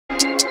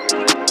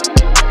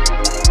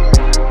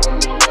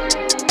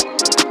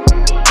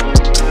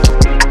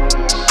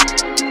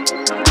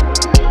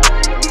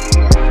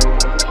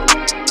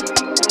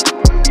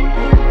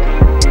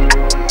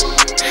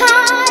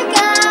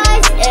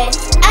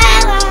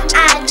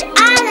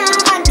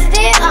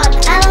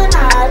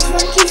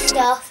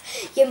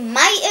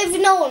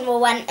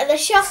went to the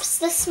shops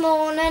this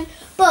morning,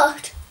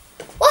 but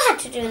we had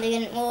to do the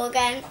intro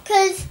again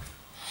because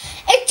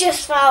it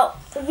just felt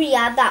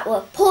weird that we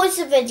paused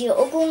the video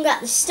or go and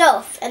get the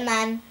stuff and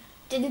then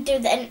didn't do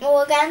the intro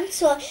again.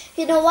 So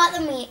you know what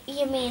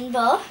you mean,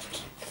 but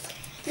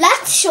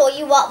let's show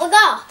you what we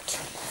got.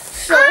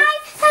 So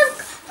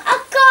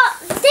I've got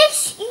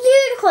this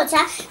unicorn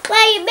set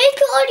where you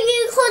make all the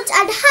unicorns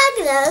and hang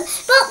them,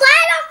 but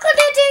we're not going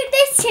to do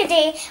this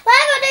today.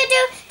 We're going to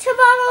do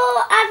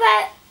tomorrow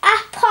a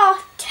part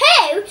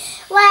 2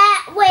 where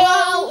we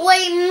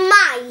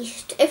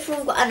might, if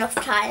we've got enough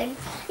time.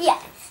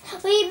 Yes,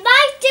 we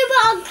might do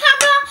it on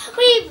camera,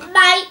 we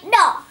might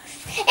not.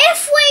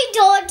 If we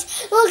don't,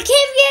 we'll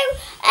give you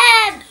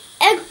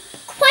a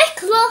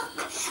quick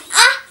look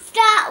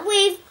after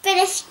we've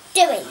finished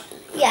doing.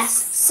 Yes,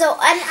 so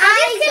and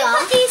I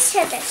got these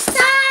to the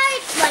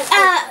side,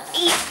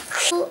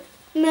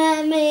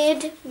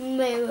 mermaid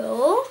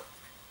mirror,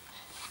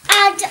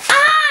 and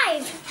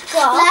I've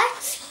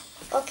got.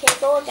 Okay,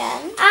 go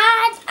again.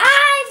 And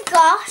I've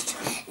got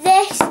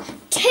this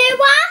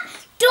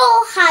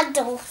door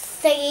handle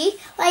thingy.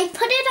 Where you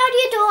put it on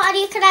your door, and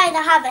you can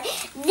either have it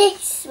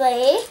this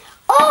way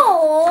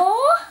or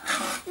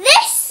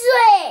this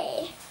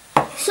way.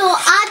 So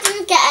I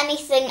didn't get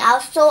anything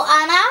else. So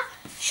Anna,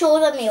 show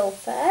them your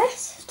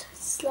first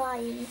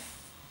slime.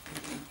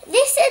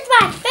 This is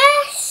my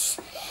first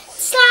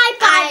slime,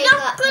 but I'm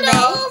not going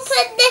to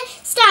open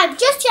this slime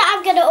just yet.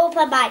 I'm going to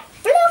open my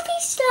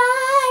fluffy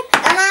slime.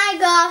 And I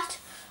got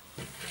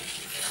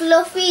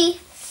fluffy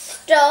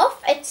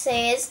stuff, it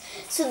says.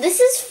 So this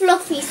is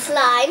fluffy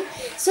slime.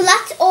 So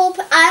let's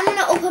open. I'm going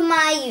to open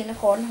my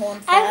unicorn horn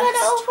first. I'm going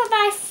to open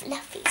my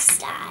fluffy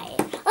slime.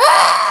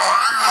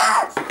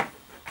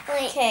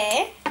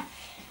 Okay.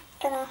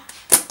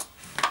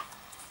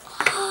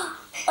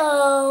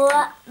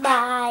 Oh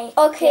my.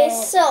 Okay,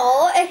 goodness.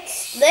 So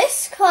it's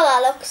this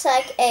colour looks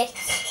like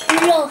it's.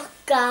 Look,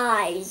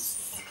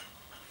 guys.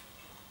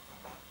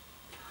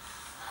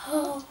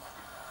 Oh.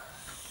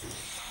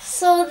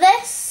 So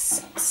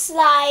this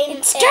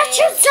slime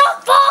stretches so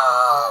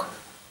far.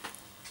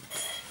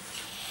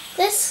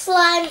 This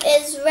slime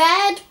is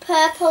red,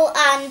 purple,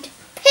 and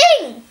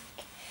pink.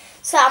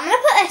 So I'm gonna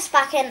put this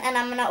back in, and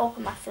I'm gonna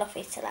open my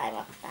fluffy slime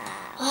up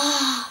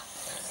now.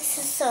 This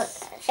is so good.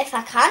 If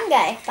I can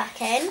get it back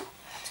in,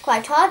 it's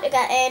quite hard to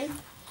get in.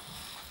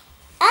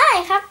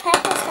 I have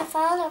purple stuff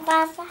all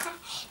over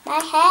my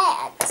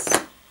hands.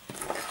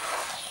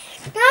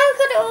 Now I'm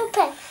gonna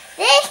open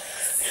this.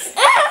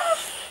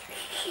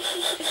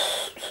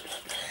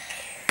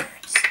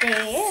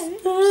 Stay in.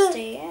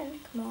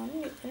 Come on,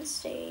 you can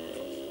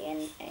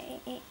stay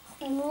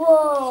in.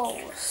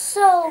 Whoa,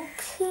 so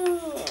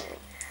cool.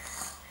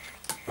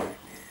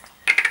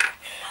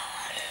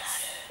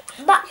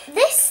 But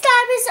this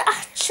slime is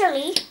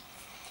actually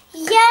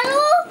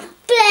yellow,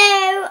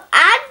 blue,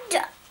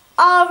 and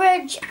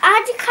orange,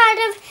 and kind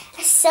of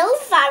a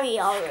silvery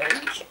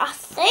orange, I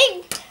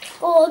think,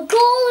 or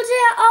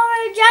golden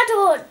orange. I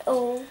don't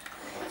know.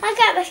 I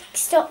get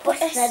mixed up with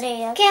the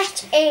names.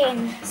 Get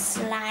in,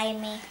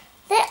 slimy.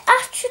 It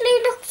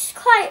actually looks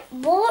quite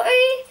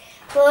watery,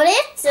 but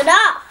it's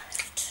not.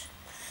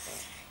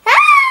 Ow!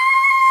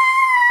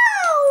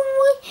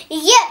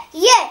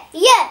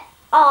 Yeah.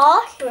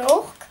 Oh,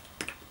 broke.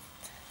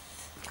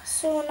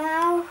 So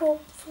now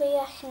hopefully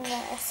I can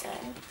get this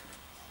in.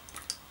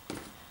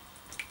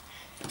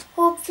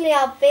 Hopefully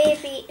I'll be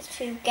able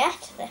to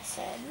get this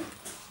in.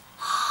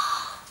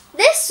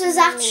 This was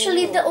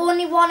actually the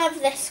only one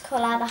of this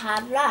colour I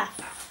had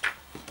left.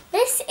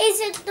 This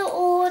isn't the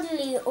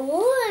only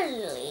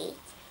one,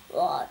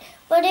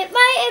 but it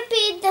might have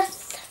been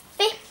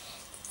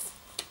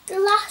the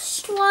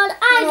last one.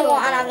 I don't know.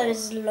 And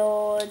there's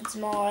loads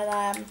more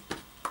of them.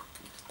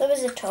 There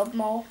was a tub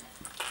more.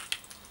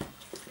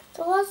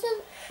 There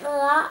wasn't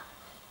that.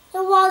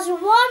 There was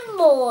one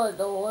more of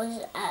those,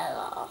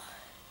 Ella.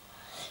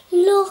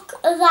 Look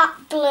at that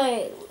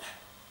blue.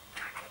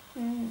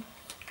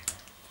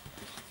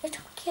 It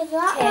took you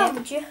that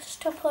long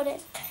just to put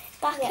it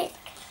back in.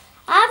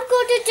 I'm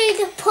going to do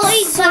the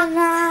point. So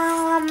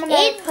now I'm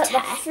going to put the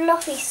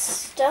fluffy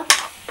stuff.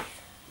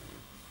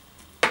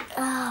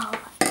 Oh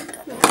my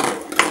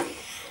goodness.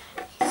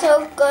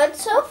 So good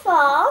so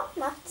far.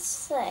 Let's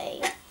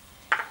see.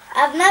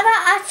 I've never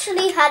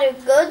actually had a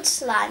good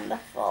slime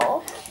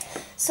before,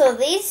 so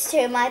these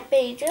two might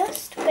be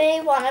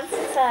one of the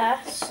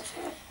first.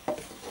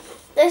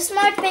 This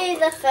might be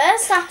the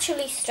first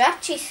actually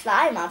stretchy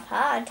slime I've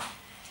had.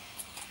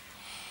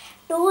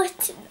 No,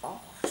 it's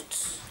not.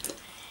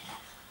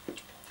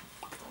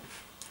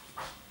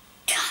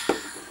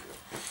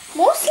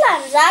 Most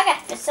slimes I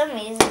get for some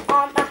reason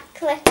aren't that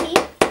clicky.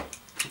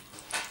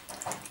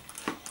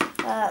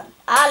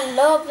 I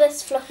love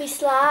this fluffy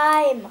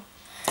slime.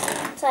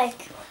 It's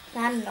like,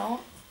 I don't know,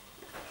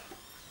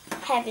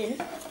 heaven.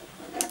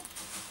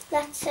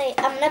 Let's see,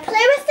 I'm going to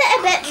play with it a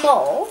bit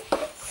more.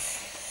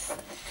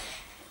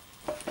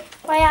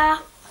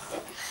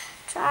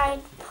 Try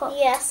and put...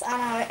 Yes, I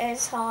know it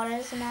is hard,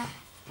 isn't it?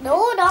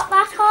 No, not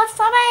that hard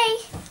for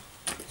me.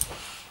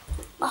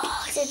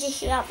 Did you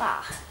hear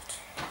that?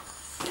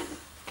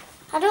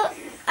 I don't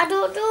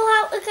know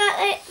how to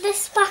get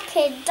this back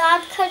in.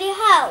 Dad, can you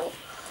help?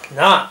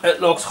 Nah,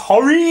 it looks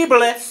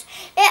horrible. It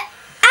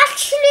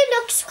actually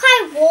looks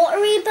quite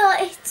watery,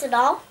 but it's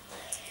not.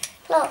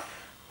 Look.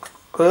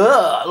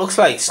 Ugh, it looks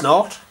like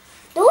snot.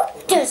 No,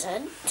 it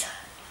doesn't.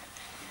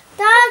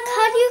 Dad,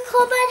 can you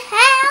come and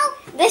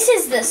help? This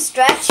is the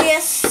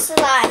stretchiest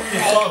slime.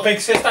 You've got a big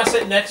sister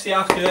sitting next to you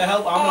asking her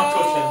help. I'm not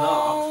touching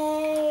that.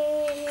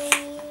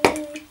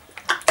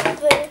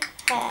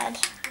 Head.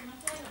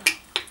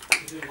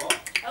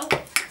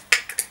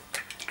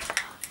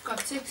 Got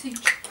 6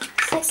 each.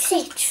 6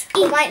 each.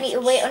 We might need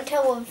to wait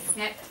until we've...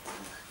 Yeah.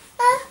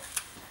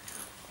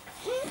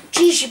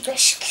 Cheesy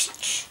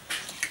biscuits.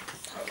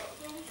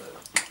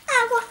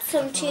 I want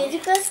some cheesy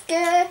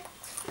biscuits.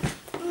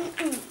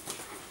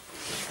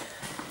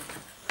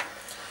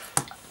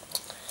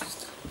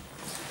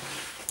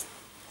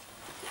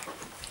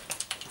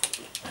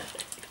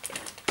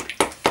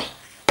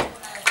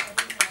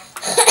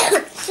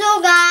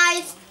 So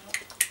guys,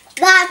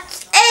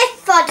 that's it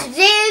for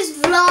today's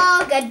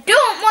vlog. I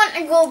don't want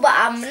to go, but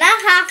I'm gonna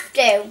have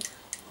to.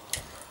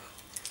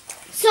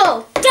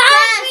 So,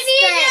 guys, we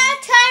need to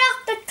turn off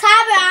the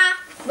camera.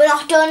 We're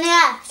not done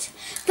yet.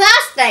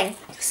 First thing,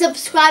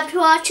 subscribe to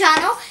our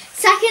channel.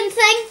 Second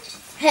thing,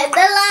 hit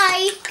the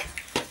like.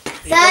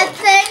 Third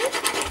thing,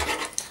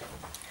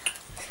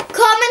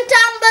 comment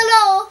down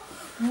below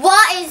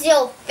what is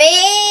your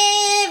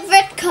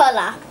favourite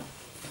colour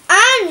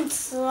and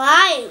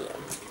slime.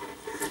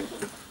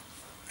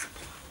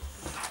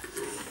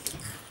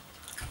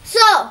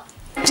 So,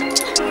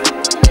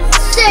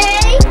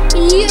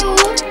 see you